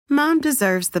Mom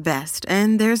deserves the best,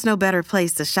 and there's no better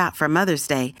place to shop for Mother's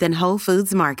Day than Whole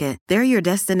Foods Market. They're your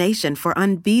destination for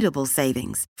unbeatable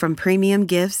savings, from premium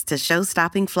gifts to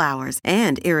show-stopping flowers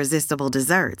and irresistible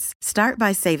desserts. Start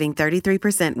by saving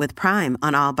 33% with Prime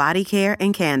on all body care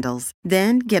and candles.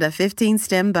 Then get a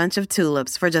 15-stem bunch of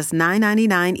tulips for just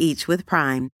 $9.99 each with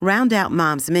Prime. Round out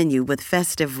Mom's menu with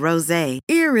festive rosé,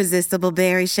 irresistible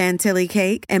berry chantilly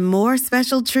cake, and more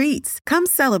special treats. Come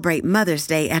celebrate Mother's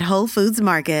Day at Whole Foods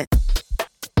Market.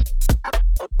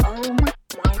 Oh my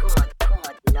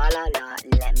God. Lala,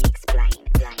 let me explain.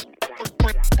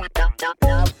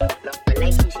 Love,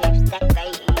 relationships, best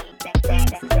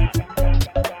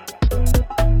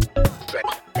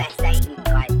dating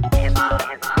guys ever.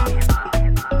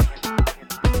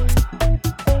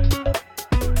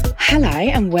 Hello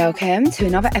and welcome to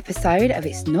another episode of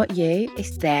It's Not You,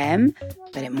 It's Them,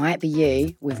 but it might be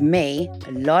you with me,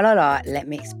 Lala, let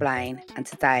me explain. And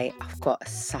today I've got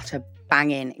such a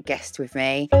banging guest with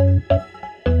me. In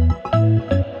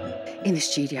the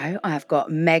studio, I've got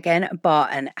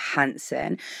Barton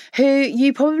Hanson, who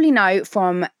you probably know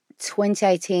from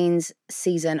 2018's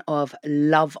season of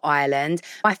Love Island.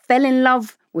 I fell in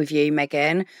love with you,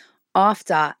 Megan,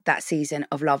 after that season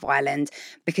of Love Island,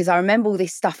 because I remember all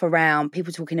this stuff around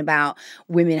people talking about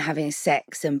women having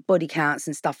sex and body counts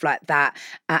and stuff like that.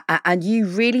 And you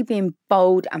really being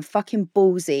bold and fucking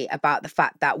ballsy about the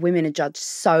fact that women are judged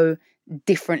so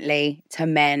differently to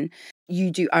men.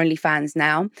 You do OnlyFans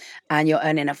now and you're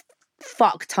earning a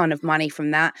fuck ton of money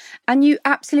from that, and you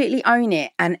absolutely own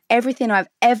it, and everything I've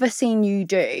ever seen you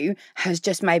do has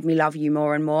just made me love you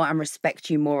more and more and respect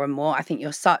you more and more. I think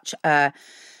you're such a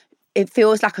it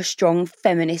feels like a strong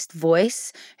feminist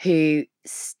voice who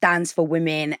stands for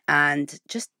women and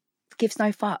just gives no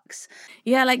fucks.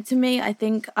 Yeah, like to me, I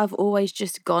think I've always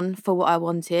just gone for what I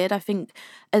wanted. I think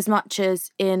as much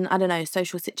as in, I don't know,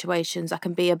 social situations, I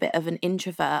can be a bit of an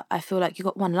introvert. I feel like you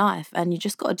got one life and you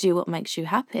just got to do what makes you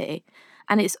happy.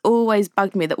 And it's always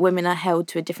bugged me that women are held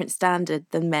to a different standard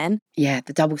than men. Yeah,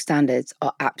 the double standards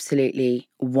are absolutely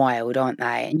wild, aren't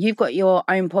they? And you've got your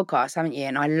own podcast, haven't you?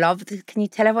 And I love can you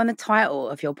tell everyone the title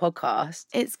of your podcast?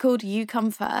 It's called You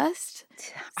Come First.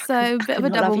 So a bit of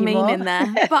a double meaning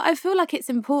there. But I feel like it's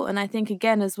important. I think,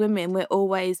 again, as women, we're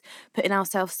always putting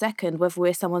ourselves second, whether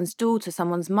we're someone's daughter,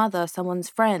 someone's mother, someone's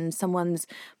friend, someone's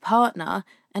partner.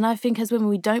 And I think as women,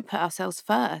 we don't put ourselves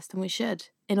first, and we should.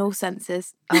 In all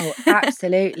senses. Oh,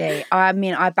 absolutely. I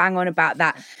mean, I bang on about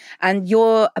that. And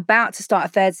you're about to start a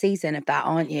third season of that,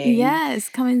 aren't you? Yeah, it's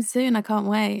coming soon. I can't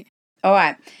wait. All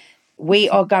right. We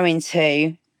are going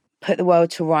to put the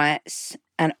world to rights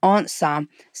and answer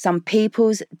some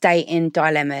people's dating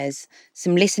dilemmas,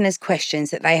 some listeners'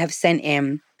 questions that they have sent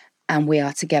in. And we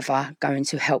are together going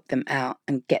to help them out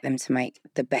and get them to make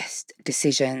the best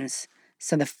decisions.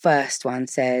 So the first one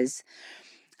says,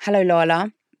 "Hello,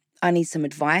 Lala. I need some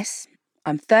advice.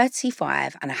 I'm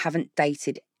 35 and I haven't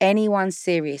dated anyone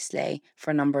seriously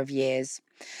for a number of years.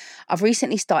 I've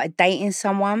recently started dating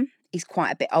someone. He's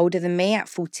quite a bit older than me at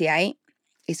 48.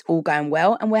 It's all going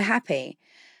well and we're happy.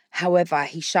 However,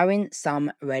 he's showing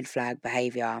some red flag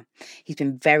behaviour. He's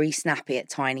been very snappy at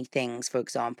tiny things, for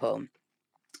example.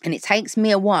 And it takes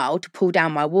me a while to pull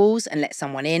down my walls and let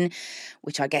someone in,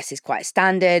 which I guess is quite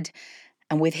standard.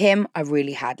 And with him, I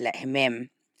really had let him in.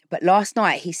 But last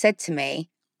night he said to me,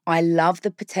 I love the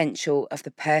potential of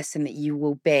the person that you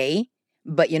will be,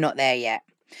 but you're not there yet,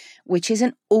 which is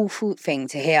an awful thing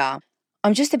to hear.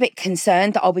 I'm just a bit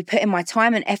concerned that I'll be putting my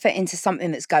time and effort into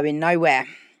something that's going nowhere.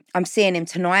 I'm seeing him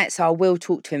tonight, so I will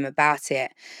talk to him about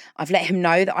it. I've let him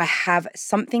know that I have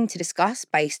something to discuss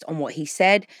based on what he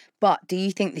said, but do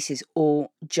you think this is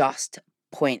all just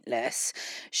pointless?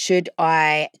 Should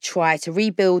I try to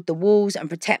rebuild the walls and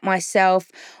protect myself,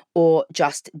 or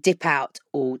just dip out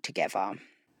altogether?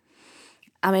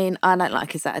 I mean, I don't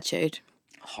like his attitude.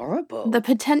 Horrible. The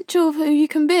potential of who you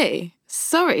can be.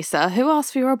 Sorry, sir, who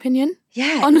asked for your opinion?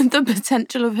 Yeah. On the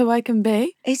potential of who I can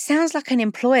be? It sounds like an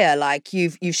employer, like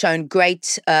you've shown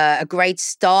a great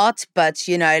start, but,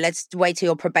 you know, let's wait till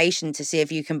your probation to see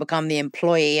if you can become the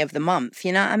employee of the month.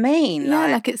 You know what I mean? Yeah,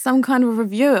 like it's some kind of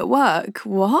review at work.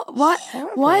 What?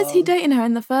 Why is he dating her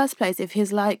in the first place if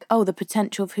he's like, oh, the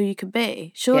potential of who you could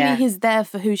be? Surely he's there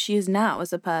for who she is now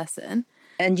as a person.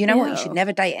 And you know what? You should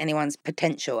never date anyone's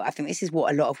potential. I think this is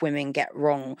what a lot of women get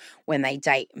wrong when they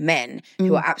date men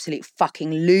who are absolute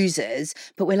fucking losers.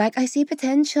 But we're like, I see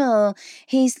potential.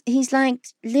 He's like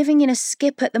living in a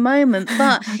skip at the moment,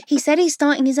 but he said he's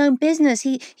starting his own business.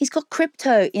 He's got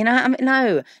crypto, you know? I mean,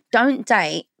 no, don't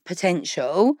date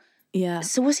potential. Yeah.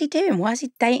 So what's he doing? Why is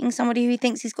he dating somebody who he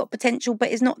thinks he's got potential but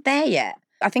is not there yet?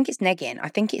 I think it's negging. I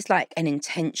think it's like an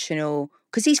intentional,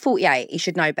 because he's 48, he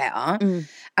should know better.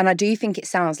 And I do think it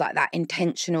sounds like that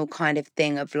intentional kind of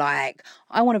thing of like,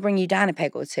 I want to bring you down a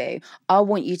peg or two. I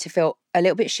want you to feel a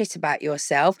little bit shit about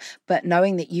yourself, but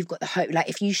knowing that you've got the hope, like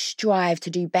if you strive to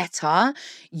do better,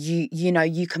 you know,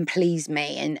 you can please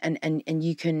me and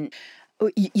you can,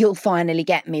 you'll finally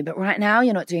get me. But right now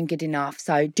you're not doing good enough.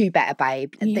 So do better,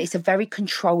 babe. Yeah. It's a very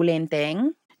controlling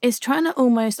thing. It's trying to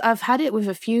almost, I've had it with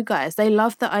a few guys. They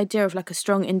love the idea of like a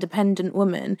strong, independent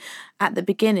woman at the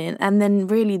beginning, and then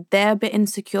really they're a bit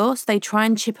insecure. So they try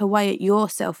and chip away at your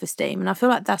self-esteem. And I feel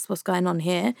like that's what's going on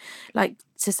here. Like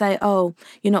to say, oh,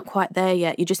 you're not quite there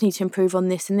yet. You just need to improve on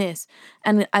this and this.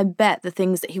 And I bet the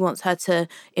things that he wants her to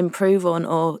improve on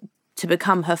or to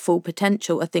become her full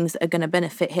potential are things that are going to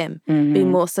benefit him. Be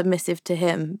more submissive to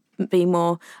him. Be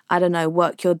more, I don't know,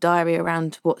 work your diary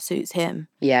around what suits him.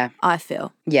 Yeah. I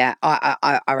feel. Yeah,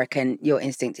 I reckon your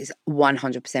instinct is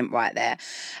 100% right there.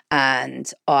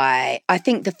 And I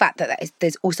think the fact that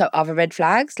there's also other red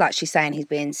flags, like she's saying he's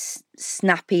being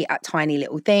snappy at tiny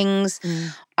little things.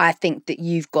 I think that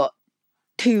you've got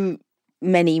too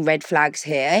many red flags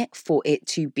here for it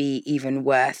to be even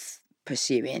worth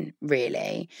pursuing,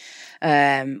 really,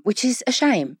 which is a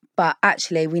shame. But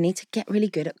actually, we need to get really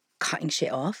good at cutting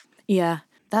shit off. Yeah.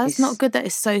 That's not good that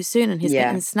it's so soon and he's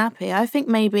getting snappy. I think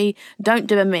maybe don't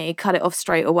do a me, cut it off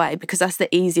straight away, because that's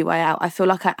the easy way out. I feel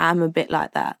like I am a bit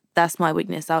like that. That's my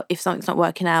weakness. If something's not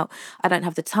working out, I don't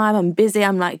have the time, I'm busy,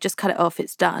 I'm like, just cut it off,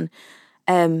 it's done.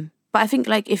 But I think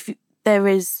like if there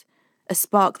is a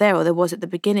spark there, or there was at the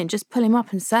beginning, just pull him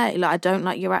up and say, like, I don't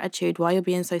like your attitude, why you're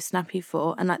being so snappy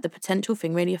for? And like the potential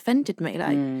thing really offended me.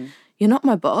 Like, you're not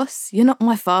my boss, you're not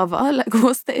my father, like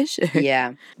what's the issue?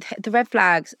 Yeah. The red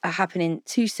flags are happening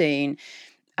too soon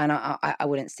and I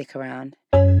wouldn't stick around.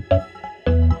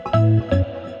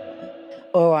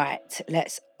 All right,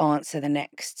 let's answer the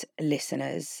next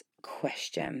listener's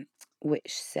question,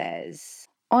 which says,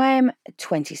 I'm a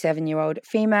 27-year-old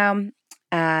female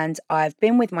and I've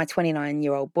been with my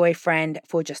 29-year-old boyfriend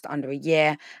for just under a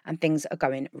year and things are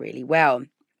going really well.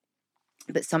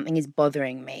 But something is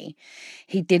bothering me.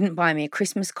 He didn't buy me a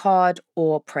Christmas card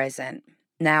or present.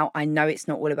 Now, I know it's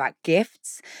not all about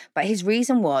gifts, but his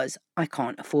reason was I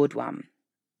can't afford one.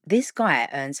 This guy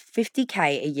earns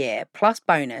 50k a year plus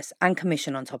bonus and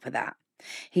commission on top of that.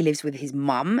 He lives with his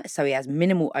mum, so he has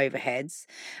minimal overheads.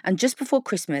 And just before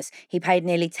Christmas, he paid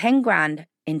nearly 10 grand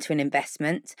into an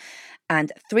investment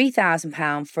and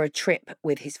 £3,000 for a trip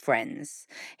with his friends.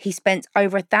 He spent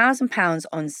over £1,000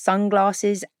 on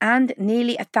sunglasses and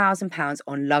nearly £1,000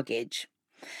 on luggage.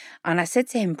 And I said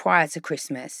to him prior to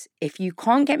Christmas, if you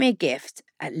can't get me a gift,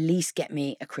 at least get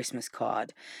me a Christmas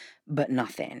card. But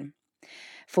nothing.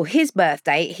 For his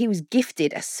birthday, he was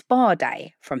gifted a spa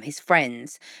day from his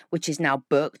friends, which is now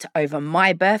booked over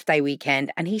my birthday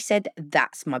weekend, and he said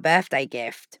that's my birthday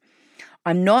gift.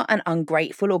 I'm not an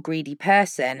ungrateful or greedy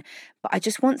person, but I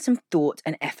just want some thought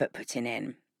and effort putting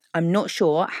in. I'm not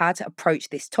sure how to approach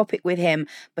this topic with him,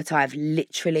 but I've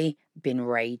literally been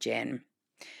raging.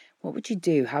 What would you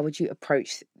do? How would you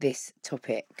approach this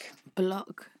topic?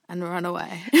 Block and run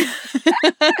away.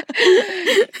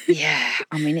 Yeah,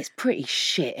 I mean, it's pretty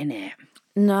shit, isn't it?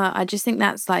 No, I just think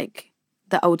that's like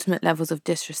the ultimate levels of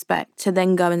disrespect, to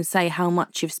then go and say how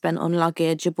much you've spent on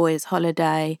luggage, your boy's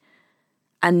holiday,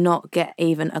 and not get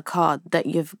even a card that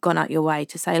you've gone out your way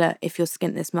to say, look, if you're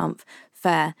skint this month,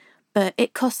 fair. But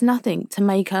it costs nothing to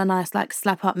make her a nice, like,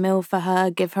 slap up meal for her,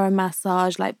 give her a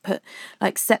massage,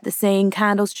 set the scene,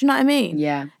 candles. Do you know what I mean?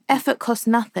 Yeah. Effort costs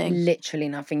nothing. Literally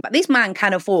nothing. But this man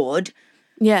can afford,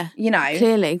 yeah, you know.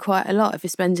 Clearly quite a lot if you're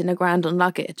spending £1,000 on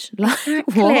luggage.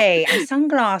 Exactly. And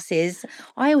sunglasses,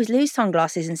 I always lose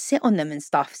sunglasses and sit on them and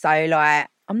stuff. So, like,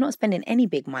 I'm not spending any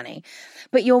big money.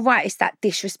 But you're right, it's that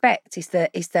disrespect. It's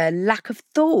the lack of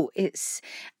thought. It's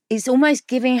almost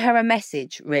giving her a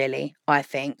message, really, I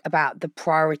think, about the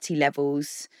priority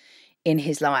levels in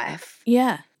his life.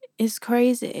 Yeah, it's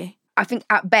crazy. I think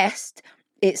at best,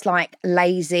 it's like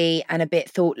lazy and a bit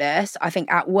thoughtless. I think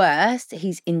at worst,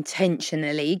 he's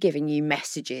intentionally giving you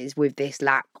messages with this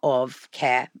lack of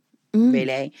care,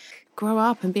 really. Grow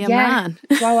up and be a man.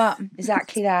 Grow up,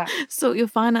 exactly that. Sort your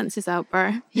finances out,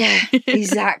 bro. Yeah,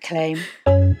 exactly.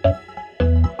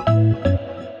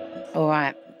 All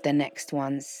right. The next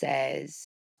one says,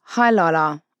 Hi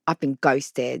Lala, I've been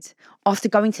ghosted. After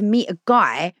going to meet a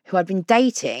guy who I'd been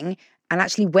dating and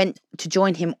actually went to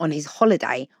join him on his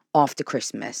holiday after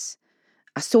Christmas.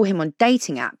 I saw him on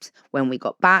dating apps when we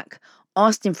got back,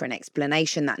 asked him for an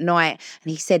explanation that night,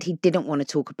 and he said he didn't want to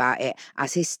talk about it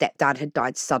as his stepdad had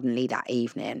died suddenly that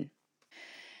evening.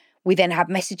 We then had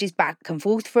messages back and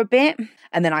forth for a bit,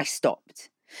 and then I stopped.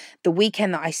 The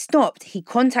weekend that I stopped, he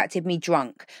contacted me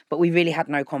drunk, but we really had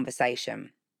no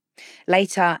conversation.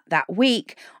 Later that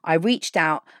week, I reached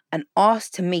out and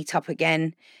asked to meet up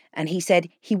again, and he said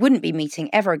he wouldn't be meeting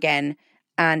ever again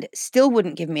and still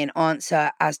wouldn't give me an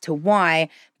answer as to why,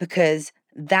 because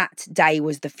that day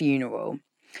was the funeral.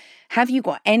 Have you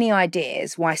got any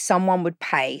ideas why someone would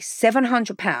pay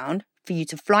 £700 for you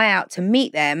to fly out to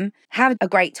meet them, have a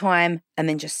great time, and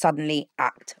then just suddenly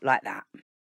act like that?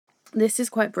 This is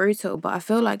quite brutal, but I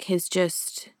feel like he's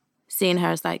just seeing her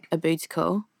as like a booty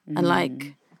call and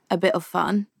like a bit of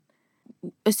fun.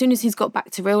 As soon as he's got back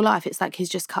to real life, it's like he's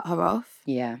just cut her off.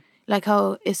 Yeah. Like,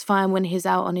 oh, it's fine when he's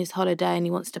out on his holiday and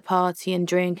he wants to party and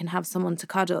drink and have someone to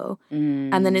cuddle.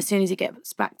 And then as soon as he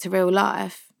gets back to real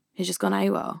life, he's just gone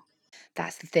AWOL.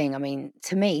 That's the thing. I mean,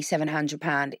 to me,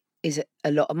 £700 is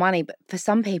a lot of money, but for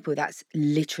some people, that's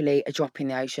literally a drop in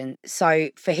the ocean. So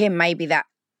for him, maybe that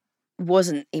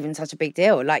wasn't even such a big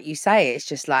deal. Like you say, it's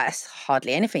just like, it's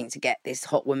hardly anything to get this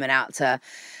hot woman out to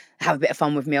have a bit of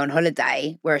fun with me on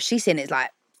holiday. Whereas she's saying it's like,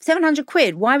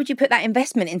 £700, why would you put that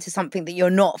investment into something that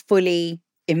you're not fully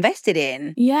invested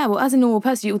in? Yeah, well, as a normal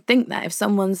person, you would think that if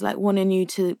someone's like wanting you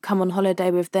to come on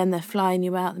holiday with them, they're flying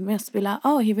you out, they must be like,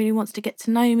 oh, he really wants to get to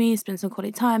know me, spend some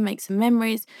quality time, make some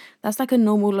memories. That's like a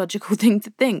normal, logical thing to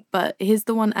think. But he's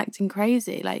the one acting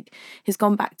crazy. Like, he's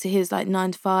gone back to his like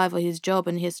 9 to 5 or his job,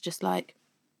 and he's just like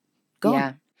gone.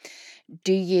 Yeah.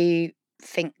 Do you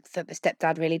think that the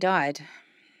stepdad really died?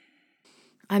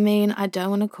 I mean, I don't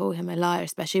want to call him a liar,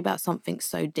 especially about something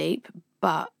so deep,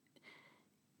 but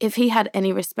if he had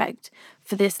any respect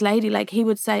for this lady, like, he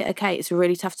would say, okay, it's a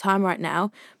really tough time right now,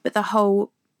 but the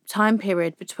whole time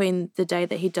period between the day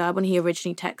that he died, when he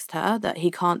originally texted her that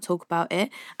he can't talk about it,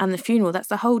 and the funeral, that's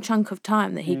the whole chunk of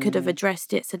time that he could have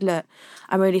addressed it, said, look,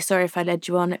 I'm really sorry if I led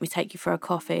you on, let me take you for a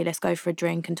coffee, let's go for a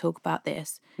drink and talk about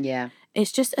this. Yeah.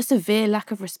 It's just a severe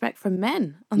lack of respect from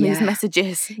men on these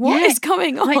messages. What is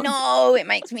going on? I know, it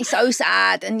makes me so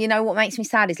sad. And you know what makes me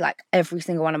sad is like every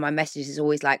single one of my messages is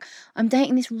always like, I'm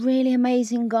dating this really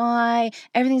amazing guy,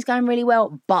 everything's going really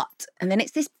well, but, and then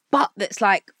it's this but that's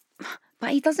like,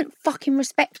 but he doesn't fucking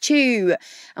respect you.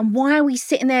 And why are we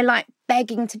sitting there like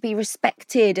begging to be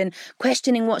respected and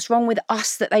questioning what's wrong with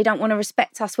us that they don't want to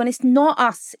respect us when it's not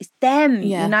us, it's them,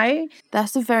 you know?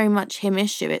 That's a very much him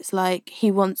issue. It's like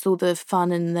he wants all the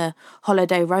fun and the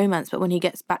holiday romance, but when he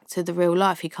gets back to the real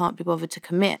life, he can't be bothered to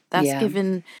commit. That's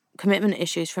given commitment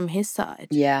issues from his side.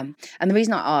 Yeah. And the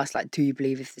reason I asked, like, do you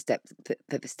believe if that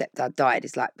the stepdad died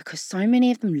is like, because so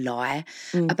many of them lie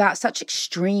about such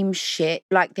extreme shit.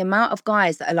 Like the amount of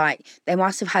guys that are like, they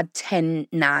must have had 10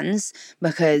 nans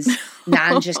because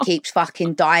nan just keeps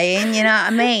fucking dying, you know what I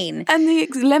mean? And the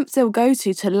lengths they'll go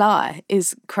to lie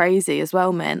is crazy as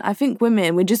well, men. I think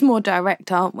women, we're just more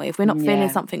direct, aren't we? If we're not feeling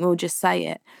something, we'll just say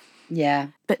it. Yeah.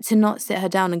 But to not sit her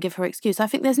down and give her excuse, I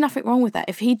think there's nothing wrong with that.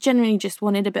 If he genuinely just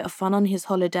wanted a bit of fun on his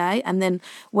holiday, and then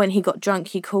when he got drunk,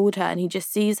 he called her and he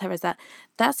just sees her as that,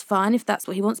 that's fine if that's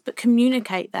what he wants, but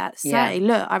communicate that. Say,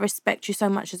 look, I respect you so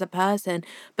much as a person,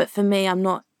 but for me, I'm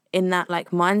not in that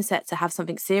like mindset to have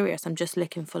something serious. I'm just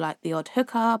looking for like the odd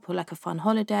hookup or like a fun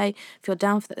holiday. If you're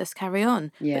down for that, let's carry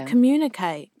on. But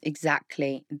communicate.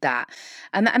 Exactly that.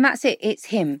 And that's it. It's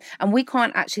him. And we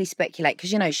can't actually speculate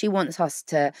because, you know, she wants us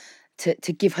to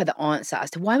give her the answer as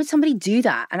to why would somebody do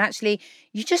that. And actually,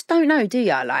 you just don't know, do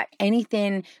you? Like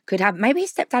anything could happen. Maybe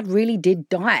his stepdad really did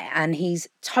die and he's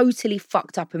totally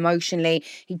fucked up emotionally.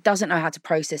 He doesn't know how to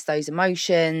process those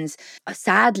emotions.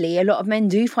 Sadly, a lot of men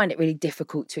do find it really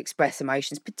difficult to express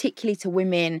emotions, particularly to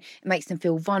women. It makes them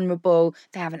feel vulnerable.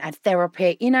 They haven't had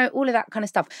therapy, you know, all of that kind of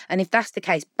stuff. And if that's the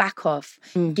case, back off,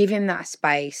 give him that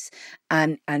space,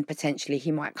 and potentially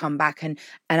he might come back and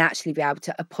actually be able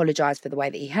to apologise for the way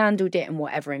that he handled it and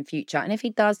whatever in future. And if he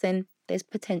does, then there's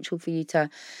potential for you to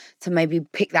maybe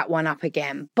pick that one up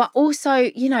again. But also,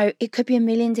 you know, it could be a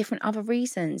million different other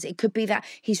reasons. It could be that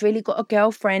he's really got a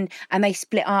girlfriend and they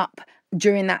split up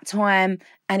during that time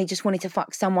and he just wanted to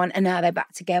fuck someone and now they're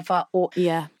back together. Or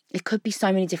it could be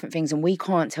so many different things and we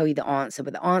can't tell you the answer.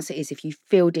 But the answer is if you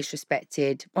feel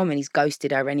disrespected, I mean, he's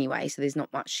ghosted her anyway, so there's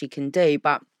not much she can do.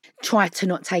 But try to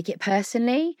not take it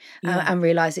personally and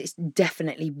realise it's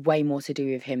definitely way more to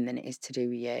do with him than it is to do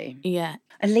with you. Yeah.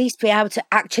 At least be able to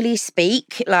actually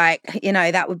speak. Like, you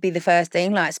know, that would be the first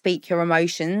thing. Like, speak your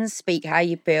emotions, speak how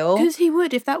you feel. Because he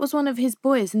would, if that was one of his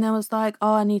boys and there was like,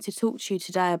 oh, I need to talk to you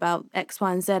today about X,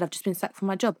 Y, and Z. I've just been sacked from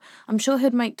my job. I'm sure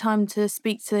he'd make time to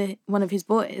speak to one of his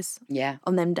boys. Yeah.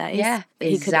 On them days. Yeah,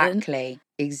 exactly.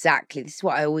 Exactly. This is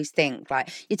what I always think. Like,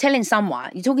 you're telling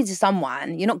someone, you're talking to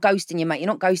someone, you're not ghosting your mate, you're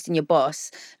not ghosting your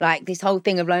boss. Like, this whole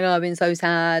thing of like, oh, I've been so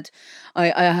sad,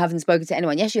 I haven't spoken to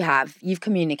anyone. Yes, you have. You've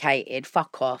communicated.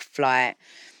 Fuck off. Like,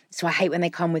 so I hate when they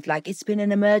come with like, it's been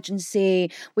an emergency,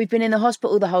 we've been in the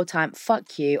hospital the whole time.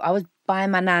 Fuck you. I was by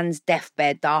my nan's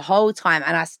deathbed the whole time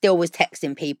and I still was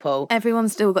texting people.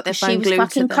 Everyone's still got their phone She was glued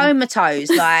fucking to them. comatose.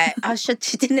 Like,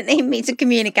 she didn't need me to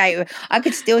communicate with. I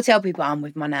could still tell people I'm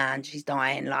with my nan, she's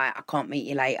dying, like, I can't meet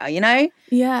you later, you know?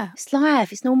 Yeah. It's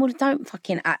life. It's normal. Don't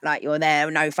fucking act like you're there,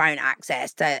 no phone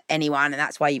access to anyone, and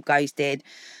that's why you've ghosted.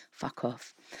 Fuck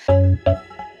off.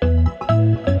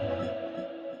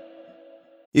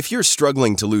 If you're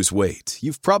struggling to lose weight,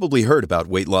 you've probably heard about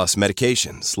weight loss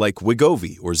medications like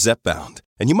Wegovy or Zepbound,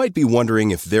 and you might be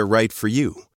wondering if they're right for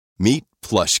you. Meet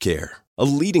PlushCare, a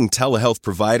leading telehealth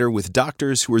provider with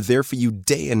doctors who are there for you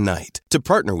day and night to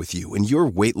partner with you in your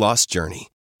weight loss journey.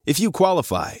 If you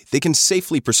qualify, they can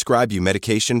safely prescribe you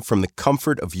medication from the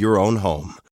comfort of your own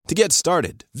home. To get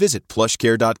started, visit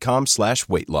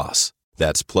plushcare.com/weight-loss.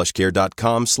 That's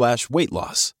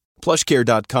plushcare.com/weight-loss.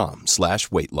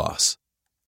 plushcare.com/weight-loss.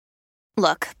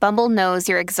 Look, Bumble knows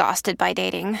you're exhausted by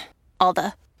dating. All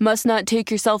the, must not take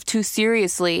yourself too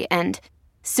seriously, and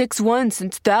 6'1"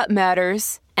 since that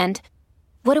matters. And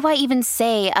what do I even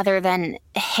say other than,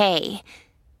 hey?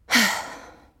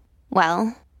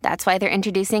 Well, that's why they're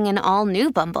introducing an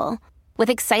all-new Bumble, with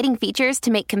exciting features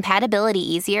to make compatibility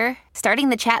easier, starting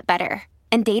the chat better,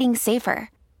 and dating safer.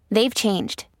 They've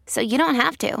changed, so you don't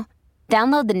have to.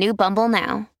 Download the new Bumble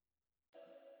now.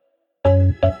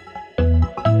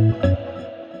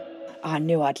 I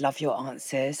knew I'd love your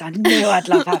answers. I knew I'd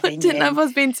love having I didn't know if I you.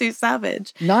 was being too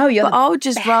savage. No, you're But the I would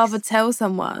just best. rather tell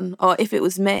someone, or if it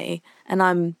was me, and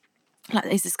I'm like,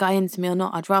 is this guy into me or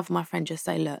not? I'd rather my friend just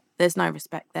say, look, there's no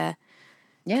respect there.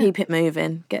 Yeah. Keep it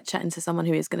moving. Get chatting to someone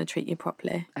who is going to treat you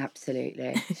properly.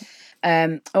 Absolutely.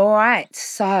 All right.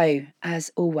 So, as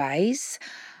always,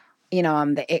 you know,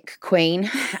 I'm the ick queen,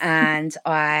 and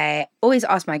I always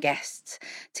ask my guests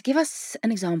to give us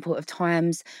an example of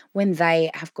times when they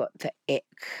have got the ick.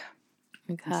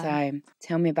 Okay. So,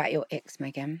 tell me about your icks,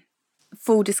 Megan.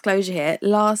 Full disclosure here,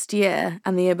 last year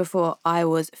and the year before, I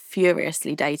was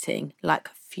furiously dating, like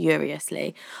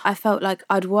furiously. I felt like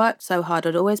I'd worked so hard.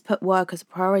 I'd always put work as a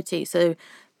priority. So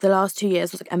the last 2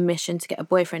 years was like a mission to get a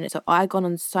boyfriend. So I'd gone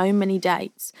on so many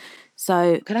dates.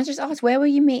 So Can I just ask, where were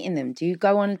you meeting them? Do you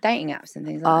go on dating apps and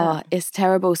things like that? it's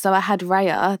terrible. So I had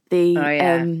Raya, the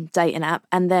dating app,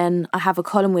 and then I have a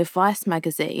column with Vice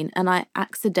magazine, and I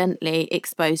accidentally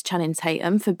exposed Channing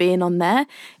Tatum for being on there,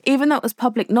 even though it was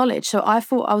public knowledge. So I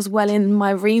thought I was well in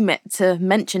my remit to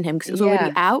mention him because it was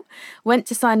already out. Went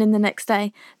to sign in the next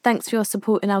day. Thanks for your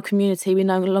support in our community. We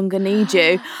no longer need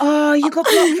you. Oh, you got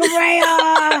blocked from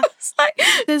Raya. It's like,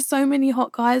 there's so many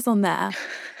hot guys on there.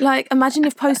 Like, imagine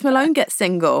if Post Malone gets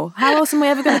single. How else am I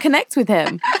ever going to connect with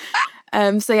him?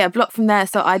 So yeah, blocked from there.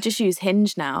 So I just use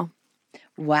Hinge now.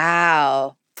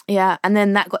 Wow. Yeah, and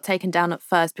then that got taken down at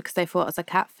first because they thought I was a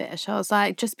catfish. I was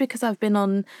like, just because I've been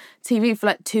on TV for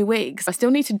like 2 weeks, I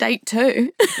still need to date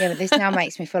too. Yeah, but this now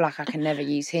makes me feel like I can never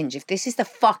use Hinge. If this is the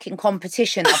fucking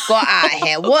competition I've got out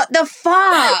here, what the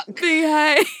fuck?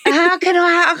 Behave. How can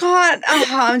I can't. Oh,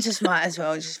 I just might as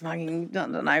well just fucking, I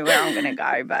don't know where I'm going to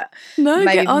go, but No,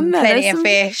 maybe get on there. plenty of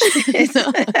There's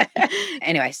fish.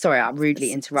 Anyway, sorry, I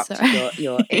rudely interrupted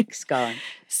your ex. Go on.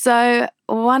 So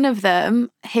one of them,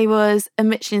 he was a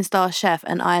Michelin star chef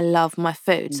and I love my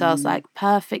food. So I was like,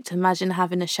 perfect. Imagine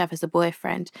having a chef as a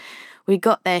boyfriend. We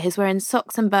got there. He's wearing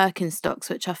socks and Birkenstocks,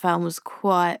 which I found was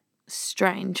quite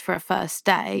strange for a first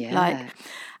date. Yeah.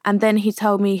 And then he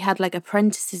told me he had like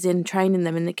apprentices in training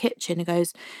them in the kitchen. He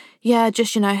goes, yeah,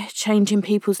 just, changing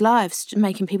people's lives,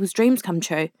 making people's dreams come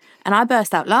true. And I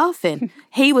burst out laughing.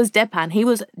 He was deadpan. He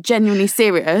was genuinely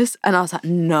serious. And I was like,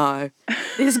 no,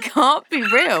 this can't be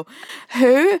real.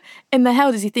 Who in the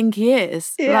hell does he think he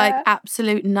is? Yeah. Like,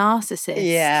 absolute narcissist.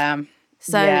 Yeah.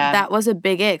 So that was a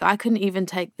big ick. I couldn't even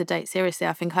take the date seriously.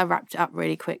 I think I wrapped it up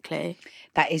really quickly.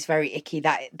 That is very icky,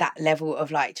 that level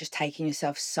of like just taking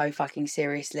yourself so fucking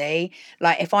seriously.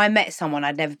 Like, if I met someone,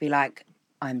 I'd never be like,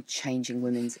 I'm changing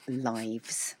women's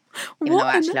lives. Even though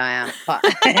actually I am.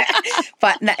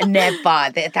 But never.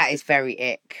 That is very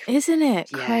ick. Isn't it?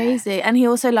 Yeah. Crazy. And he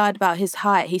also lied about his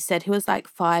height. He said he was like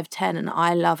 5'10", and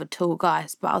I love a tall guy.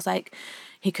 But I was like,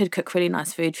 he could cook really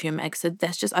nice food for you, Meg. So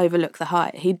let's just overlook the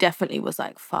height. He definitely was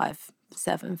like 5'10".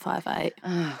 5'7", 5'8".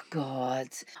 Oh God,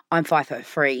 I'm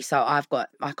 5'3", so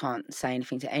I can't say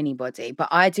anything to anybody. But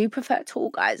I do prefer tall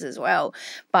guys as well.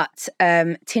 But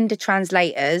Tinder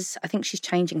translators, I think she's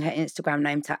changing her Instagram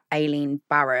name to Aileen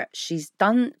Barrett. She's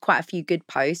done quite a few good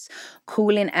posts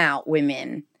calling out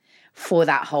women for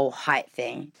that whole height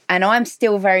thing. And I'm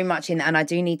still very much in that, and I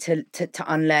do need to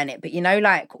unlearn it. But you know,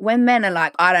 like when men are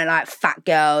like, I don't like fat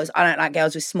girls, I don't like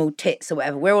girls with small tits or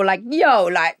whatever, we're all like, yo,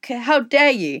 like, how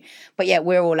dare you? But yet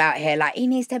we're all out here like, he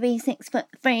needs to be 6'3",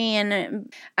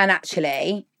 and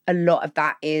actually a lot of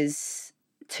that is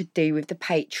to do with the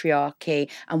patriarchy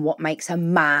and what makes a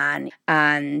man.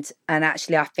 And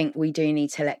actually I think we do need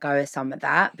to let go of some of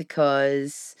that,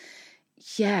 because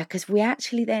we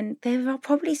actually then, there are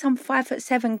probably some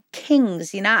 5'7"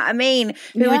 kings, you know what I mean,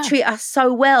 who would treat us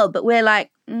so well, but we're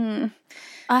like, I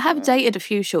have dated a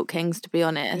few short kings, to be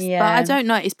honest. Yeah. But I don't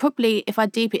know. It's probably, if I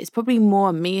deep it, it's probably more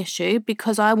a me issue,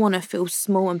 because I want to feel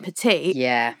small and petite.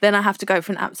 Yeah. Then I have to go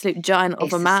for an absolute giant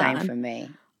of a man. It's the same for me.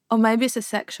 Or maybe it's a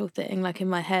sexual thing. Like in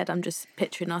my head, I'm just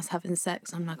picturing us having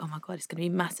sex. I'm like, oh my God, it's going to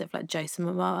be massive, like Jason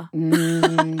Momoa.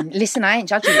 Listen, I ain't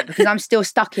judging it, because I'm still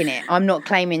stuck in it. I'm not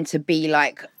claiming to be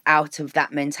like out of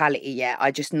that mentality yet.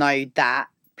 I just know that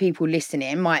people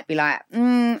listening might be like,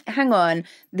 hang on,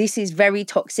 this is very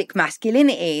toxic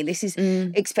masculinity. This is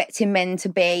expecting men to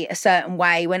be a certain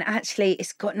way, when actually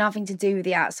it's got nothing to do with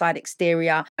the outside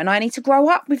exterior. And I need to grow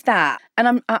up with that.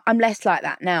 And I'm less like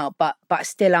that now, but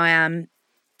still I am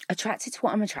attracted to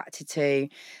what I'm attracted to,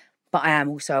 but I am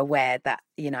also aware that,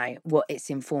 you know, what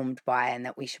it's informed by, and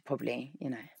that we should probably,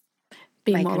 you know,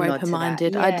 be more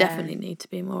open-minded. Yeah. I definitely need to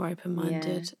be more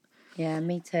open-minded. Yeah,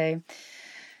 me too.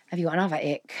 Have you got another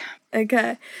ick?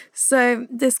 Okay, so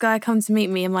this guy comes to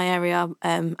meet me in my area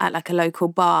at like a local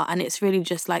bar, and it's really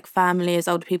just like family as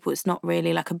older people. It's not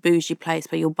really like a bougie place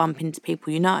where you'll bump into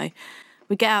people you know.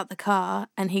 We get out the car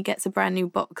and he gets a brand new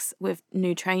box with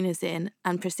new trainers in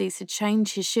and proceeds to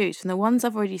change his shoes from the ones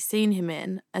I've already seen him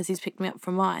in as he's picked me up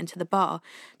from mine to the bar,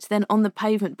 to then on the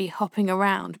pavement be hopping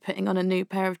around putting on a new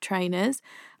pair of trainers.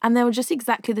 And they were just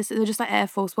exactly this, they were just like Air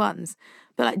Force Ones,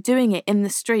 but like doing it in the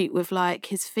street with like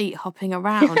his feet hopping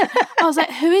around. I was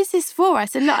like, who is this for? I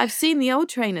said, look, I've seen the old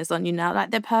trainers on you now, like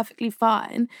they're perfectly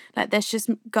fine. Like let's just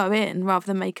go in rather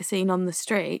than make a scene on the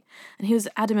street. And he was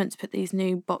adamant to put these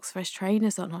new box fresh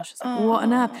trainers on. I was just like, what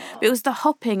on earth? But it was the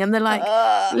hopping and the like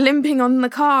limping on the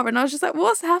car. And I was just like,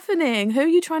 what's happening? Who are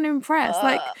you trying to impress?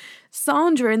 Like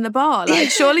Sandra in the bar. Like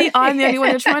surely I'm the only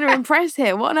one you're trying to impress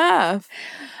here. What on earth?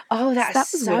 Oh, that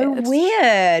was so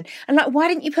weird. And like, why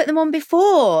didn't you put them on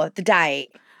before the date?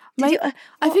 I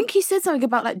think he said something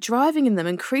about like driving in them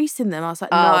and creasing them. I was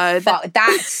like, oh, no. Fuck,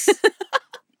 that's...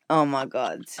 Oh my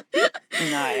God.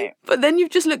 No. But then you've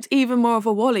just looked even more of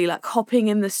a wally, like hopping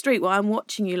in the street while I'm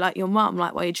watching you like your mum,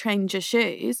 like while you change your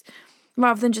shoes,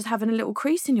 rather than just having a little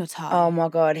crease in your toe. Oh my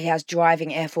God, he has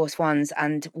driving Air Force Ones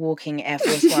and walking Air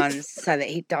Force Ones so that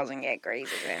he doesn't get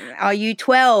greases in. Are you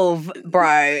 12,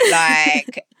 bro?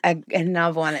 Like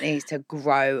another one that needs to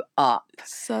grow up.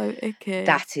 So icky.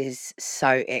 That is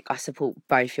so ick. I support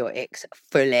both your icks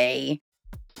fully.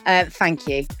 Thank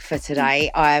you for today.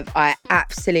 I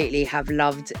absolutely have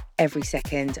loved every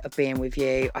second of being with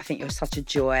you. I think you're such a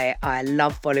joy. I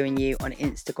love following you on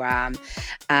Instagram,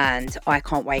 and I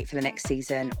can't wait for the next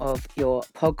season of your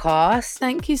podcast.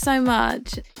 Thank you so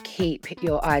much. Keep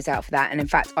your eyes out for that, and in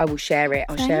fact I will share it.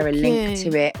 I'll share a link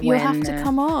to it. You'll have to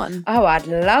come on. Oh, I'd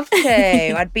love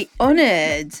to. I'd be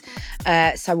honoured.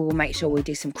 So we'll make sure we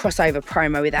do some crossover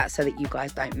promo with that so that you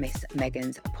guys don't miss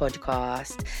Megan's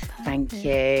podcast. Thank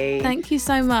you. Thank you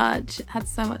so much. Had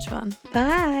so much fun.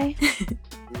 Bye.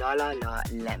 La,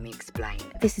 let me explain.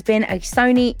 This has been a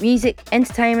Sony Music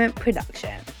Entertainment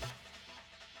production.